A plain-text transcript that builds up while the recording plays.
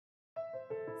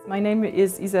My name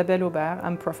is Isabelle Aubert.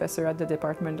 I'm professor at the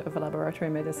Department of Laboratory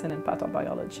Medicine and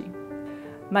Pathobiology.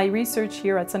 My research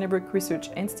here at Sunnybrook Research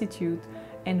Institute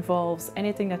involves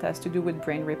anything that has to do with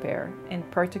brain repair, and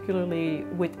particularly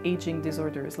with aging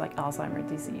disorders like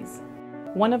Alzheimer's disease.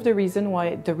 One of the reasons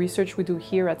why the research we do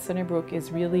here at Sunnybrook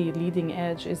is really leading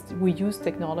edge is we use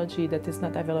technology that is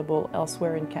not available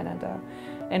elsewhere in Canada.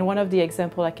 And one of the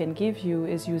examples I can give you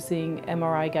is using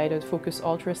MRI-guided focused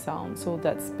ultrasound. So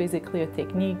that's basically a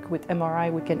technique. With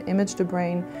MRI, we can image the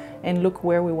brain and look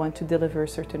where we want to deliver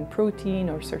certain protein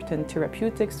or certain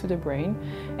therapeutics to the brain.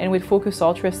 And with focused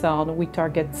ultrasound, we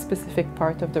target specific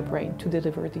part of the brain to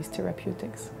deliver these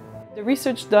therapeutics. The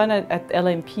research done at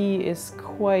LMP is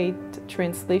quite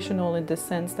translational in the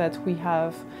sense that we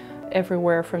have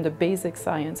everywhere from the basic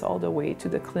science all the way to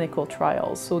the clinical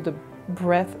trials. So the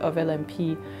breadth of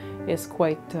LMP is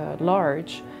quite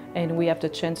large, and we have the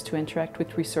chance to interact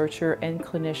with researcher and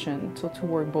clinician, so to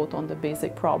work both on the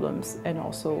basic problems and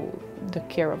also the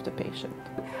care of the patient.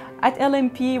 At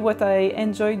LMP, what I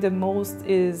enjoy the most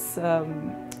is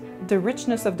the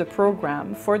richness of the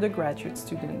program for the graduate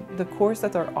student, the courses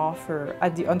that are offered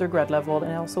at the undergrad level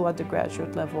and also at the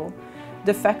graduate level.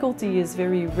 The faculty is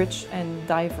very rich and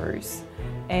diverse,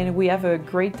 and we have a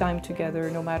great time together,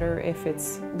 no matter if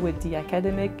it's with the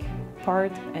academic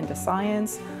part and the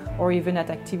science, or even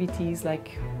at activities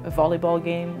like a volleyball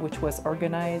game, which was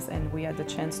organized, and we had the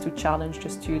chance to challenge the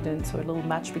students, so a little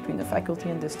match between the faculty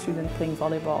and the student playing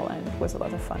volleyball, and it was a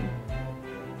lot of fun.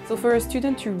 So for a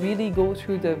student to really go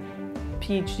through the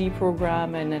PhD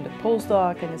program and then the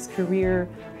postdoc and his career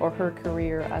or her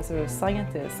career as a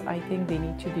scientist, I think they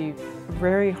need to be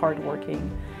very hardworking,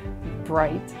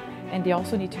 bright, and they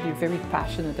also need to be very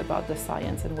passionate about the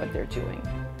science and what they're doing.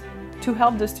 To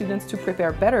help the students to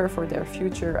prepare better for their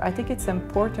future, I think it's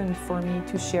important for me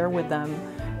to share with them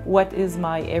what is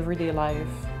my everyday life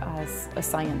as a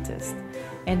scientist.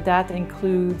 And that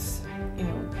includes,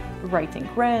 writing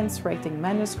grants, writing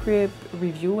manuscript,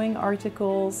 reviewing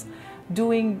articles,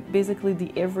 doing basically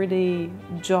the everyday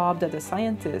job that a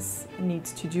scientist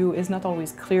needs to do is not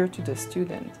always clear to the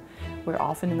student. We're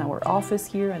often in our office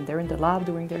here and they're in the lab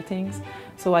doing their things.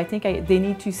 So I think they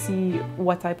need to see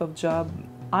what type of job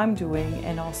I'm doing,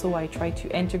 and also I try to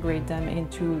integrate them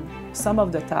into some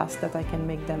of the tasks that I can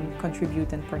make them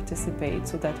contribute and participate,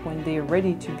 so that when they're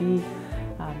ready to be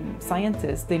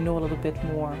scientists, they know a little bit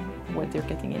more what they're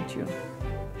getting into.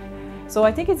 So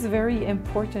I think it's very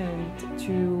important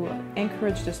to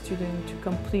encourage the student to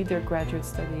complete their graduate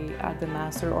study at the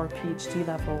master or PhD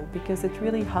level, because it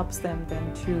really helps them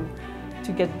then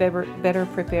to get better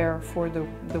prepared for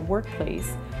the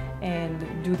workplace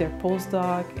and do their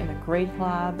postdoc in a great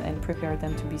lab and prepare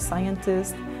them to be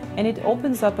scientists. And it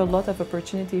opens up a lot of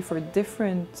opportunity for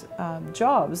different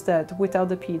jobs that without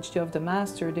the PhD of the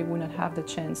master they would not have the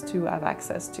chance to have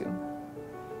access to.